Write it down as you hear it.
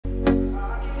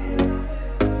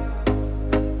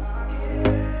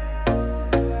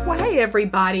Hey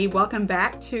everybody, welcome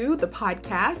back to the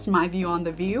podcast, My View on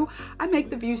the View. I make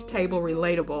the views table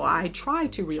relatable. I try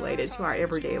to relate it to our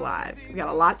everyday lives. We got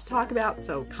a lot to talk about,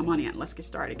 so come on in. Let's get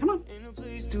started. Come on.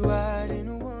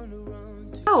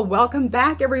 Oh, welcome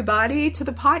back everybody to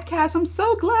the podcast. I'm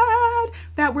so glad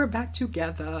that we're back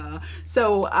together.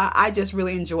 So I just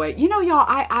really enjoy it. You know, y'all,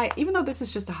 I even though this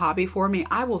is just a hobby for me,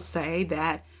 I will say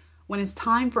that when it's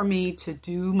time for me to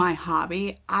do my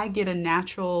hobby, I get a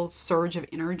natural surge of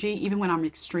energy, even when I'm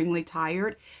extremely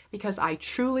tired, because I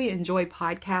truly enjoy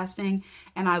podcasting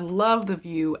and I love the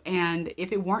view. And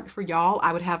if it weren't for y'all,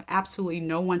 I would have absolutely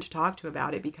no one to talk to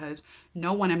about it because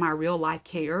no one in my real life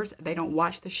cares. They don't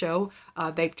watch the show.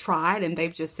 They've tried and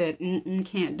they've just said,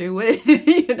 can't do it,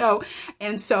 you know.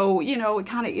 And so, you know, it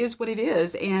kind of is what it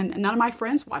is. And none of my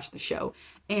friends watch the show.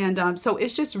 And so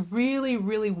it's just really,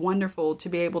 really wonderful to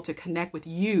be able to connect with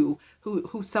you,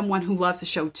 who's someone who loves the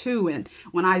show too. And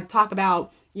when I talk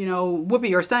about, you know,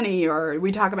 Whoopi or Sunny, or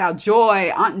we talk about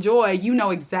Joy, Aunt Joy, you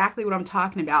know exactly what I'm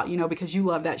talking about, you know, because you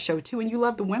love that show too. And you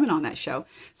love the women on that show.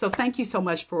 So thank you so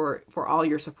much for all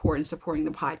your support and supporting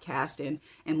the podcast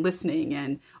and listening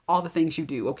and all the things you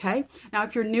do. Okay. Now,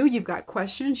 if you're new, you've got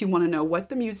questions, you want to know what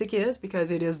the music is because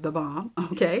it is the bomb.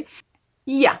 Okay.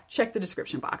 Yeah, check the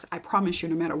description box. I promise you,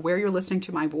 no matter where you're listening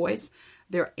to my voice,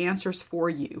 there are answers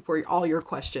for you, for all your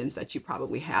questions that you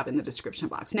probably have in the description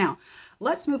box. Now,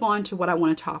 let's move on to what I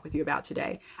want to talk with you about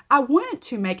today. I wanted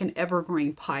to make an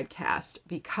evergreen podcast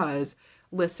because,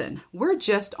 listen, we're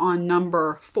just on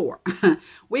number 4.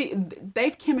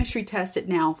 They've chemistry tested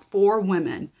now 4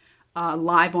 women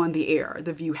live on the air.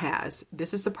 The View has.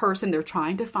 This is the person they're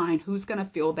trying to find who's going to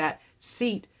fill that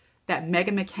seat that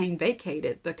Meghan McCain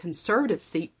vacated, the conservative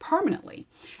seat, permanently.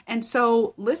 And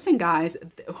so, listen, guys,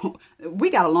 we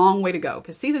got a long way to go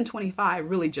because season 25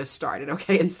 really just started,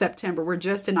 okay, in September. We're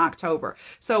just in October.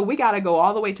 So we got to go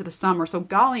all the way to the summer. So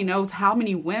golly knows how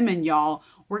many women, y'all,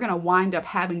 we're going to wind up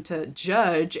having to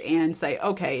judge and say,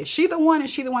 okay, is she the one?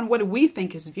 Is she the one? What do we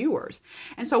think as viewers?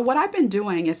 And so what I've been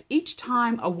doing is each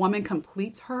time a woman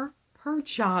completes her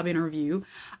job interview,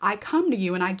 I come to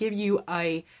you and I give you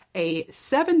a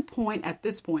 7-point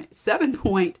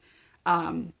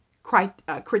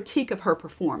critique of her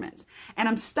performance. And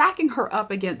I'm stacking her up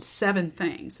against 7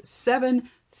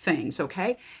 things,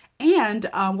 okay? And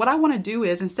what I want to do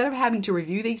is, instead of having to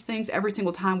review these things every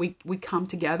single time we come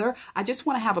together, I just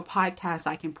want to have a podcast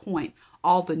I can point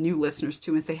all the new listeners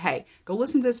to and say, hey, go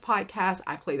listen to this podcast.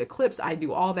 I play the clips. I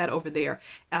do all that over there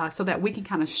so that we can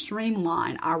kind of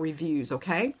streamline our reviews,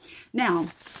 okay? Now,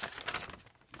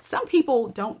 some people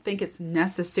don't think it's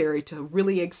necessary to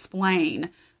really explain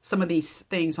some of these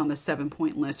things on the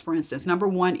 7-point list. For instance, number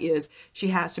 1 is she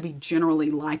has to be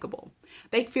generally likable.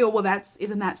 They feel, well,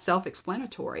 isn't that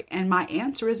self-explanatory? And my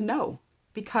answer is no,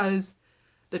 because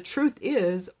the truth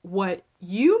is what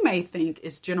you may think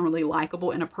is generally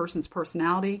likable in a person's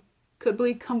personality could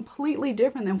be completely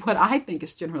different than what I think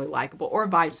is generally likable, or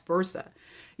vice versa.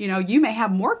 You know, you may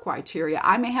have more criteria,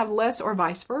 I may have less, or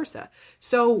vice versa.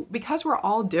 So because we're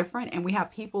all different and we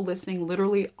have people listening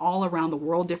literally all around the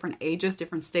world, different ages,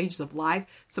 different stages of life,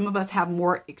 some of us have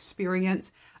more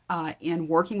experience in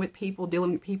working with people,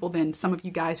 dealing with people than some of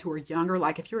you guys who are younger.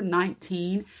 Like if you're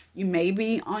 19, you may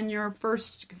be on your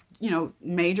first,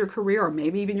 major career, or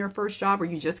maybe even your first job, or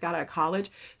you just got out of college.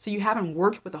 So you haven't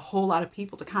worked with a whole lot of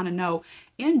people to kind of know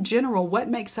in general what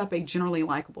makes up a generally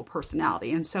likable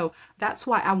personality. And so that's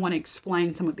why I want to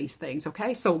explain some of these things.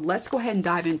 Okay, so let's go ahead and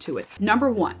dive into it.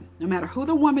 Number 1, no matter who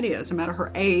the woman is, no matter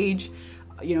her age,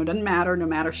 doesn't matter, no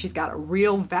matter if she's got a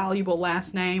real valuable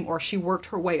last name or she worked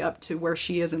her way up to where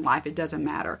she is in life, it doesn't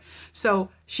matter. So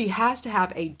she has to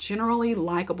have a generally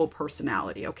likable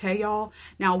personality, okay, y'all?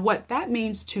 Now, what that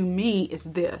means to me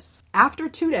is this. After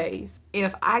 2 days,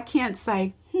 if I can't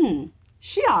say,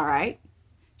 she all right,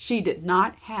 she did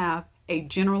not have a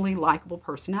generally likable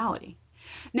personality.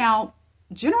 Now,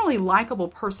 generally likable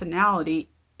personality,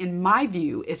 in my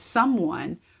view, is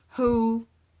someone who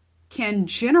can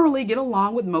generally get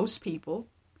along with most people.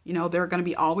 There are going to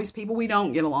be always people we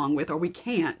don't get along with or we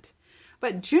can't.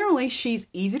 But generally, she's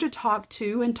easy to talk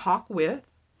to and talk with.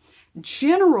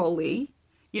 Generally,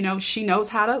 she knows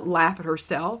how to laugh at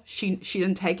herself. She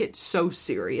didn't take it so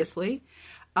seriously.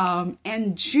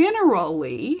 And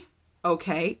generally,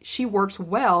 okay, she works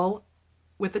well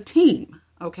with a team.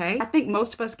 Okay, I think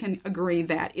most of us can agree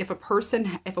that if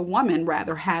a woman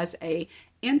has a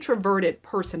introverted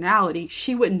personality,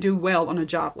 she wouldn't do well on a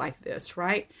job like this,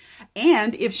 right?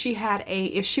 And if she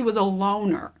was a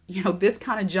loner, this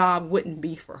kind of job wouldn't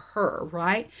be for her,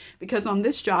 right? Because on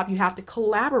this job, you have to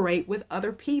collaborate with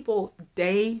other people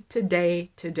day to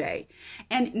day to day.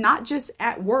 And not just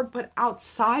at work, but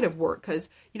outside of work, because,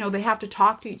 they have to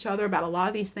talk to each other about a lot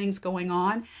of these things going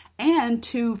on. And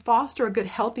to foster a good,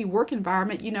 healthy work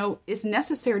environment, it's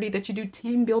necessary that you do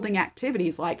team building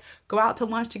activities like go out to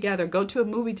lunch together, go to a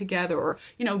movie together, or,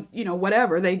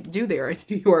 whatever they do there in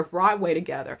New York, Broadway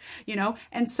together,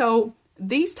 And so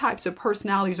these types of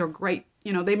personalities are great.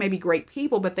 They may be great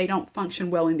people, but they don't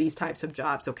function well in these types of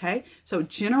jobs, okay? So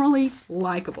generally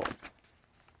likable.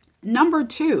 Number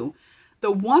 2,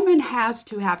 the woman has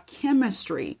to have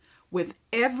chemistry with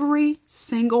every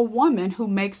single woman who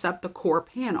makes up the core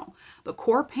panel. The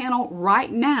core panel right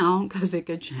now, because it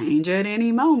could change at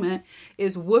any moment,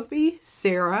 is Whoopi,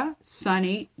 Sarah,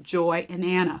 Sunny, Joy, and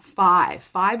Anna.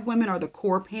 5 women are the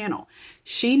core panel.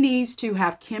 She needs to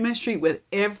have chemistry with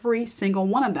every single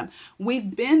one of them.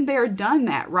 We've been there, done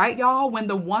that, right, y'all? When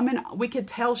the woman, we could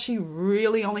tell she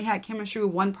really only had chemistry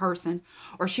with one person,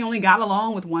 or she only got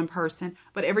along with one person,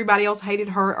 but everybody else hated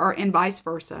her, or and vice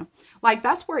versa. Like,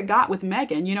 that's where it got with Megan.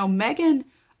 Megan,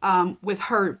 with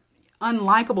her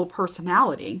unlikable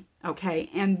personality,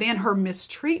 okay, and then her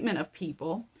mistreatment of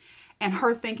people, and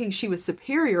her thinking she was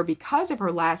superior because of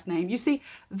her last name, you see,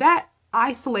 that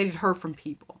isolated her from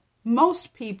people.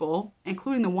 Most people,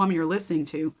 including the woman you're listening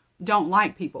to, don't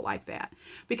like people like that.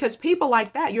 Because people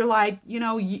like that, you're like,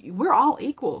 we're all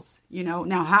equals.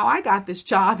 Now how I got this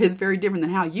job is very different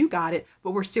than how you got it,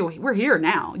 but we're here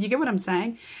now. You get what I'm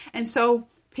saying? And so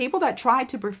people that tried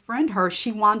to befriend her, she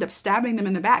wound up stabbing them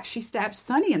in the back. She stabbed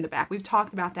Sunny in the back. We've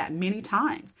talked about that many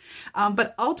times.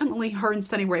 But ultimately, her and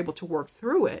Sunny were able to work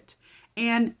through it.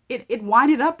 And it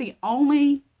winded up the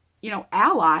only,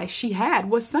 ally she had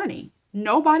was Sunny.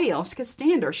 Nobody else could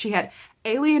stand her. She had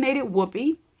alienated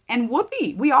Whoopi. And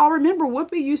Whoopi, we all remember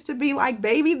Whoopi used to be like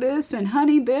baby this and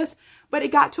honey this. But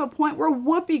it got to a point where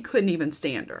Whoopi couldn't even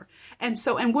stand her. And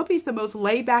Whoopi's the most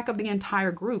laid back of the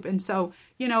entire group. And so,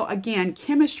 again,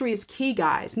 chemistry is key,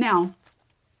 guys. Now,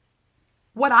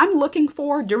 what I'm looking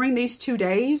for during these 2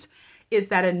 days is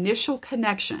that initial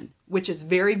connection, which is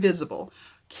very visible.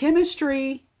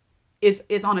 Chemistry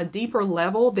is on a deeper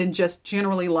level than just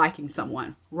generally liking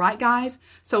someone, right, guys?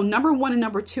 So number 1 and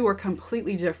number 2 are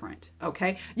completely different,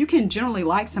 okay? You can generally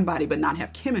like somebody but not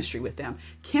have chemistry with them.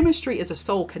 Chemistry is a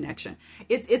soul connection.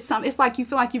 It's like you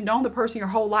feel like you've known the person your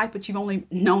whole life, but you've only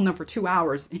known them for 2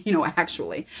 hours,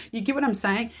 actually. You get what I'm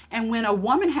saying? And when a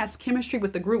woman has chemistry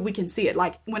with the group, we can see it.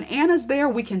 Like when Anna's there,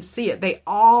 we can see it. They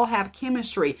all have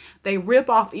chemistry. They rip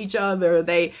off each other.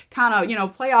 They kind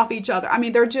of, play off each other. I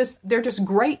mean, they're just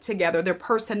great together. Their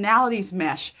personalities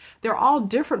mesh. They're all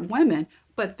different women,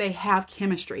 but they have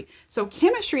chemistry. So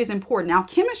chemistry is important. Now,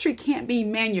 chemistry can't be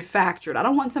manufactured. I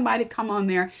don't want somebody to come on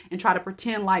there and try to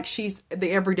pretend like she's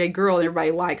the everyday girl and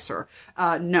everybody likes her.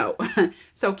 No.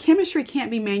 So chemistry can't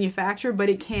be manufactured, but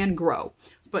it can grow.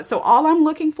 But so all I'm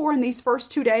looking for in these first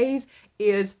 2 days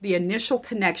is the initial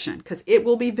connection, because it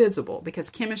will be visible, because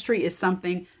chemistry is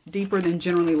something deeper than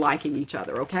generally liking each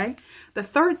other, okay? The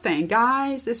third thing,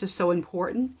 guys, this is so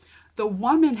important. The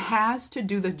woman has to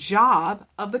do the job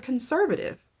of the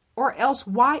conservative, or else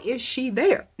why is she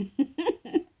there?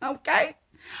 Okay?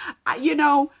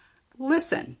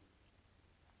 Listen.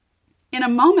 In a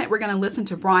moment, we're going to listen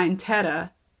to Brian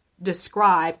Teta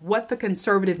describe what the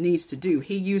conservative needs to do.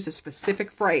 He used a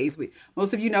specific phrase.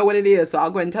 Most of you know what it is, so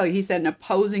I'll go ahead and tell you. He said an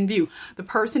opposing view. The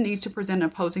person needs to present an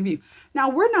opposing view. Now,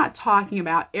 we're not talking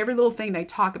about every little thing they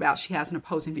talk about, she has an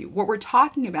opposing view. What we're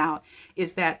talking about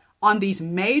is that on these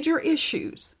major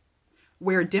issues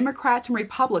where Democrats and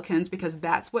Republicans, because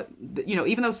that's what,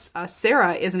 even though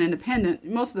Sarah is an independent,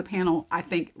 most of the panel, I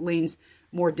think, leans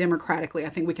more democratically. I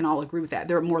think we can all agree with that.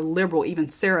 They're more liberal. Even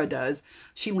Sarah does.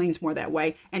 She leans more that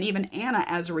way. And even Anna,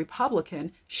 as a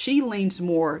Republican, she leans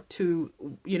more to,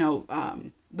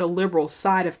 the liberal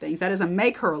side of things. That doesn't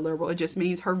make her a liberal. It just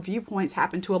means her viewpoints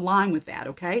happen to align with that,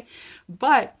 okay?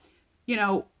 But,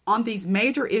 on these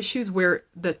major issues where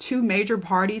the 2 major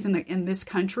parties in this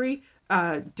country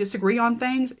disagree on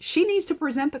things, she needs to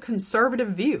present the conservative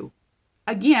view.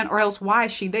 Again, or else why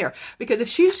is she there? Because if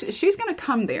she's going to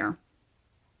come there,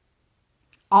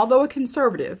 although a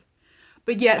conservative,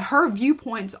 but yet her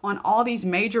viewpoints on all these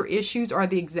major issues are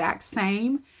the exact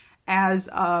same as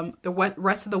the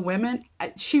rest of the women,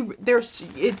 that's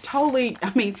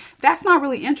not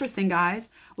really interesting, guys.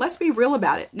 Let's be real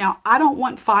about it. Now, I don't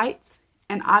want fights,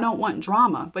 and I don't want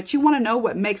drama. But you want to know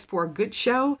what makes for a good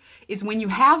show is when you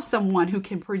have someone who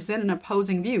can present an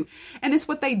opposing view. And it's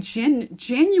what they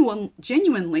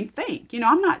genuinely think. You know,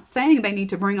 I'm not saying they need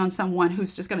to bring on someone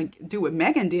who's just going to do what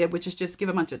Megan did, which is just give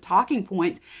a bunch of talking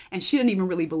points, and she didn't even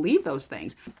really believe those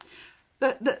things.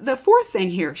 The fourth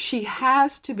thing here, she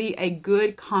has to be a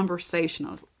good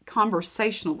conversationalist,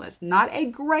 not a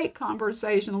great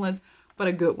conversationalist, but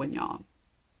a good one, y'all.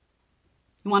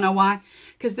 You want to know why?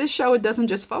 Because this show, it doesn't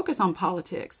just focus on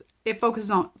politics. It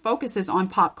focuses on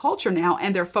pop culture now,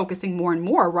 and they're focusing more and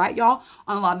more, right, y'all,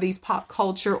 on a lot of these pop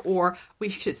culture, or we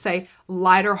should say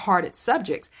lighter-hearted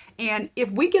subjects. And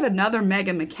if we get another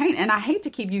Meghan McCain, and I hate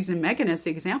to keep using Meghan as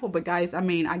the example, but guys, I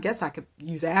mean, I guess I could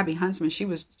use Abby Huntsman.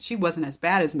 She wasn't as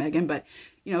bad as Meghan, but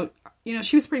you know,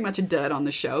 she was pretty much a dud on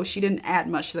the show. She didn't add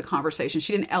much to the conversation.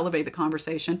 She didn't elevate the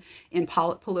conversation in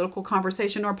political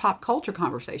conversation or pop culture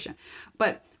conversation.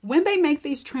 But when they make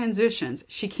these transitions,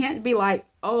 she can't be like,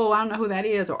 oh, I don't know who that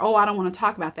is, or, oh, I don't want to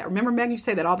talk about that. Remember, Megan, you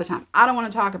say that all the time. I don't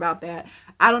want to talk about that.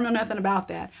 I don't know nothing about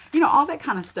that. You know, all that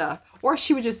kind of stuff. Or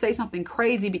she would just say something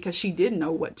crazy because she didn't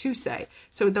know what to say.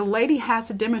 So the lady has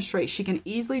to demonstrate she can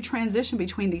easily transition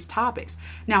between these topics.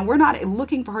 Now, we're not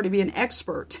looking for her to be an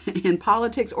expert in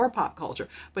politics or pop culture,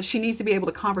 but she needs to be able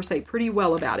to conversate pretty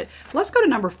well about it. Let's go to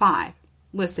number 5.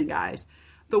 Listen, guys,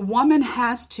 the woman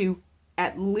has to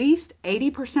at least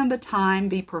 80% of the time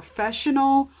be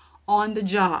professional on the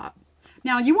job.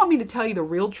 Now, you want me to tell you the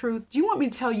real truth? Do you want me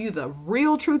to tell you the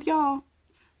real truth, y'all?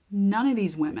 None of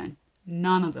these women,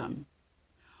 none of them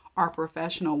are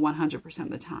professional 100% of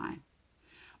the time.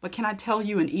 But can I tell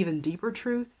you an even deeper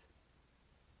truth?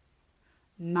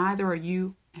 Neither are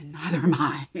you and neither am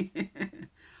I.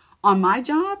 On my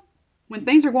job, when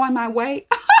things are going my way,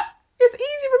 it's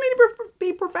easy for me to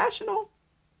be professional.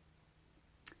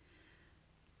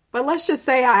 But let's just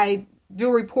say I do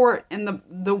a report in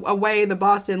the way the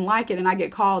boss didn't like it and I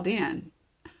get called in.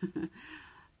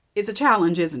 It's a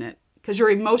challenge, isn't it? Because your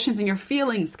emotions and your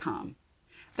feelings come.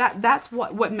 That's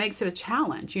what makes it a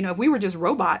challenge. You know, if we were just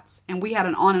robots and we had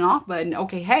an on and off button,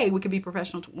 okay, hey, we could be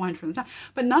professional 100% of the time.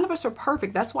 But none of us are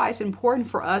perfect. That's why it's important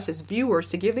for us as viewers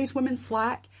to give these women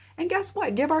slack. And guess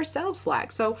what? Give ourselves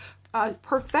slack. So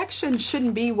perfection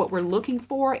shouldn't be what we're looking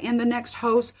for in the next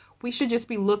host. We should just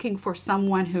be looking for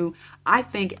someone who I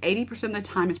think 80% of the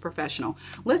time is professional.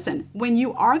 Listen, when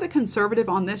you are the conservative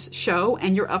on this show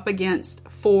and you're up against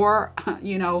 4,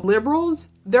 liberals,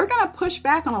 they're going to push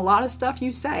back on a lot of stuff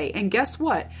you say. And guess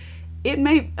what? It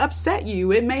may upset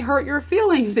you. It may hurt your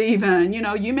feelings even.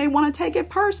 You may want to take it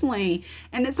personally.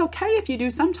 And it's okay if you do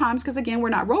sometimes because, again, we're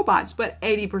not robots. But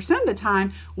 80% of the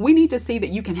time, we need to see that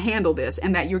you can handle this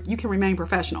and that you can remain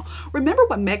professional. Remember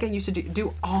what Megan used to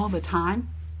do all the time?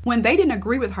 When they didn't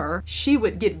agree with her, she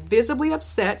would get visibly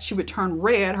upset. She would turn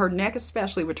red. Her neck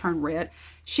especially would turn red.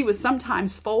 She would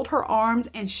sometimes fold her arms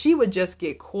and she would just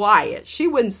get quiet. She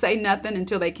wouldn't say nothing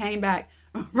until they came back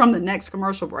from the next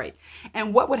commercial break.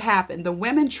 And what would happen? The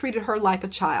women treated her like a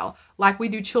child, like we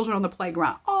do children on the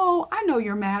playground. Oh, I know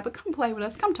you're mad, but come play with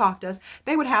us. Come talk to us.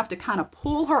 They would have to kind of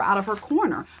pull her out of her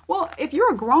corner. Well, if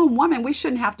you're a grown woman, we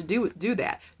shouldn't have to do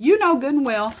that. You know good and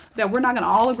well that we're not going to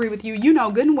all agree with you. You know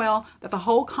good and well that the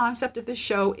whole concept of this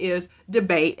show is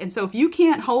debate. And so if you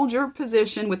can't hold your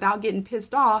position without getting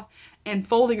pissed off and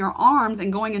folding your arms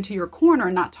and going into your corner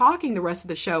and not talking the rest of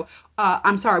the show,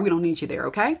 I'm sorry, we don't need you there,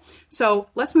 okay? So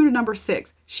let's move to number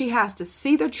 6. She has to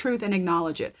see the truth and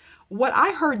acknowledge it. What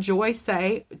I heard Joy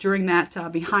say during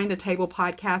that Behind the Table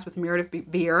podcast with Meredith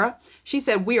Vieira, she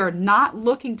said, we are not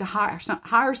looking to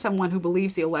hire someone who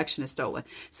believes the election is stolen.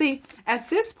 See,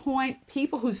 at this point,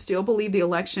 people who still believe the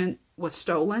election was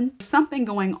stolen, there's something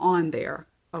going on there,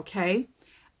 okay?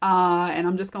 And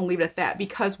I'm just going to leave it at that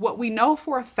because what we know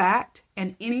for a fact,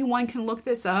 and anyone can look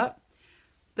this up,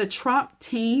 the Trump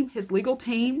team, his legal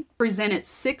team, presented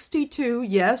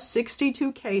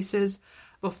 62 cases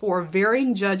before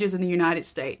varying judges in the United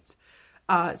States,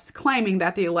 claiming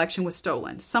that the election was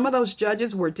stolen. Some of those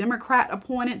judges were Democrat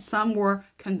appointed, some were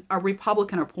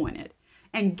Republican appointed.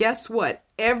 And guess what?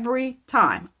 Every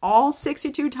time, all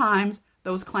 62 times,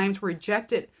 those claims were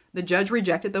rejected. The judge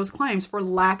rejected those claims for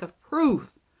lack of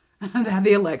proof that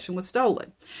the election was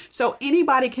stolen. So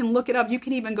anybody can look it up. You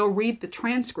can even go read the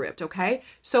transcript, okay?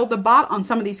 So on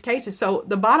some of these cases, so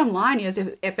the bottom line is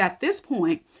if at this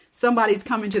point somebody's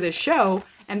coming to this show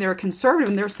and they're conservative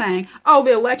and they're saying, oh,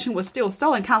 the election was still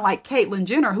stolen, kind of like Caitlyn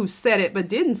Jenner who said it but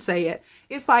didn't say it,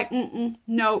 it's like,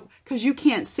 no, because you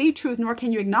can't see truth nor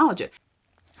can you acknowledge it.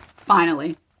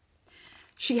 Finally,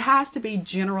 She has to be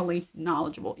generally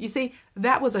knowledgeable. You see,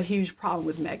 that was a huge problem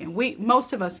with Megan.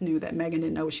 Most of us knew that Megan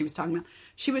didn't know what she was talking about.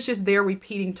 She was just there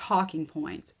repeating talking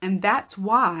points. And that's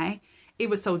why it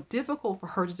was so difficult for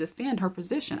her to defend her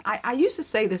position. I used to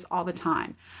say this all the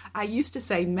time. I used to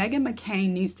say Meghan McCain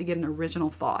needs to get an original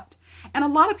thought. And a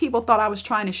lot of people thought I was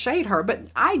trying to shade her, but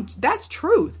that's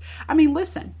truth. I mean,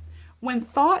 listen, when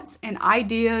thoughts and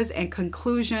ideas and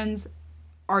conclusions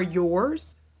are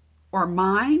yours or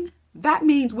mine, that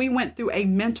means we went through a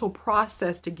mental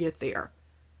process to get there.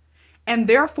 And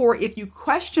therefore, if you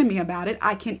question me about it,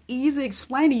 I can easily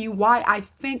explain to you why I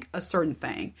think a certain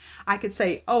thing. I could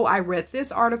say, oh, I read this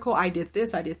article, I did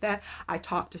this, I did that, I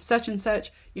talked to such and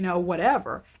such,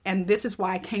 whatever. And this is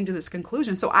why I came to this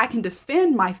conclusion. So I can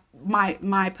defend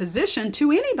my position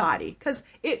to anybody because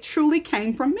it truly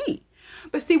came from me.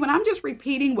 But see, when I'm just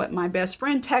repeating what my best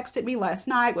friend texted me last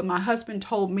night, what my husband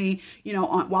told me,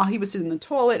 while he was sitting in the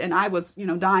toilet and I was,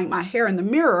 dyeing my hair in the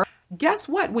mirror, guess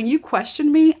what? When you question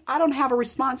me, I don't have a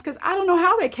response because I don't know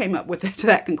how they came up with it to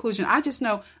that conclusion. I just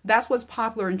know that's what's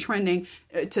popular and trending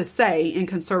to say in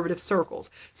conservative circles.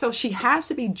 So she has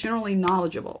to be generally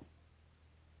knowledgeable.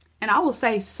 And I will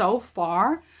say so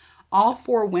far, all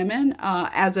 4 women,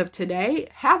 as of today,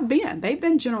 they've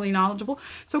been generally knowledgeable.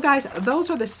 So guys, those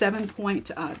are the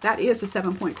 7-point, that is the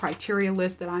 7-point criteria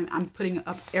list that I'm putting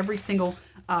up every single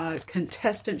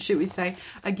contestant, should we say,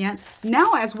 against.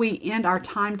 Now, as we end our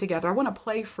time together, I want to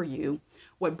play for you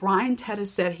what Brian Tedder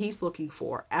said he's looking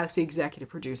for as the executive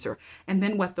producer, and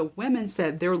then what the women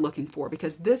said they're looking for,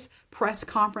 because this press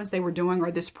conference they were doing,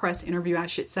 or this press interview, I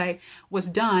should say,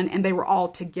 was done, and they were all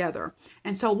together.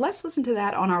 And so let's listen to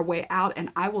that on our way out,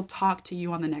 and I will talk to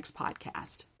you on the next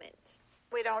podcast.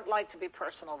 We don't like to be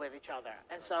personal with each other,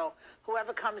 and so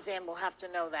whoever comes in will have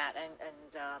to know that,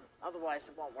 and otherwise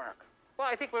it won't work. Well,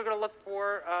 I think we're going to look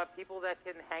for people that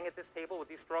can hang at this table with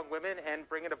these strong women and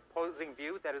bring an opposing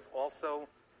view that is also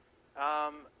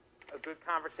a good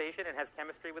conversation and has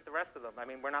chemistry with the rest of them. I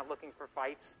mean, we're not looking for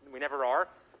fights. We never are.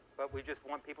 But we just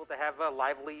want people to have a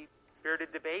lively,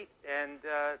 spirited debate and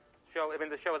the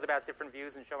show is about different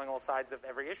views and showing all sides of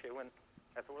every issue, and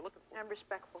that's what we're looking for. And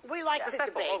respectful. We like to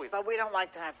debate, always. But we don't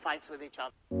like to have fights with each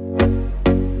other.